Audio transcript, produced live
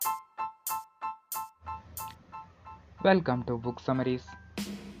Welcome to Book Summaries.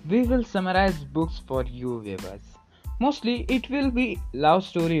 We will summarize books for you viewers. Mostly it will be love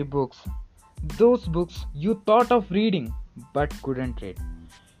story books. Those books you thought of reading but couldn't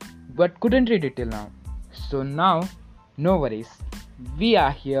read it till now. So now, no worries. We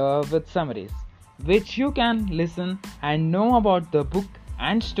are here with summaries which you can listen and know about the book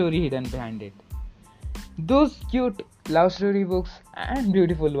and story hidden behind it. Those cute love story books and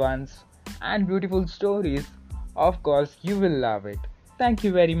beautiful ones and beautiful stories, of course, you will love it. Thank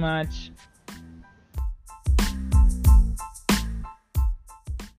you very much.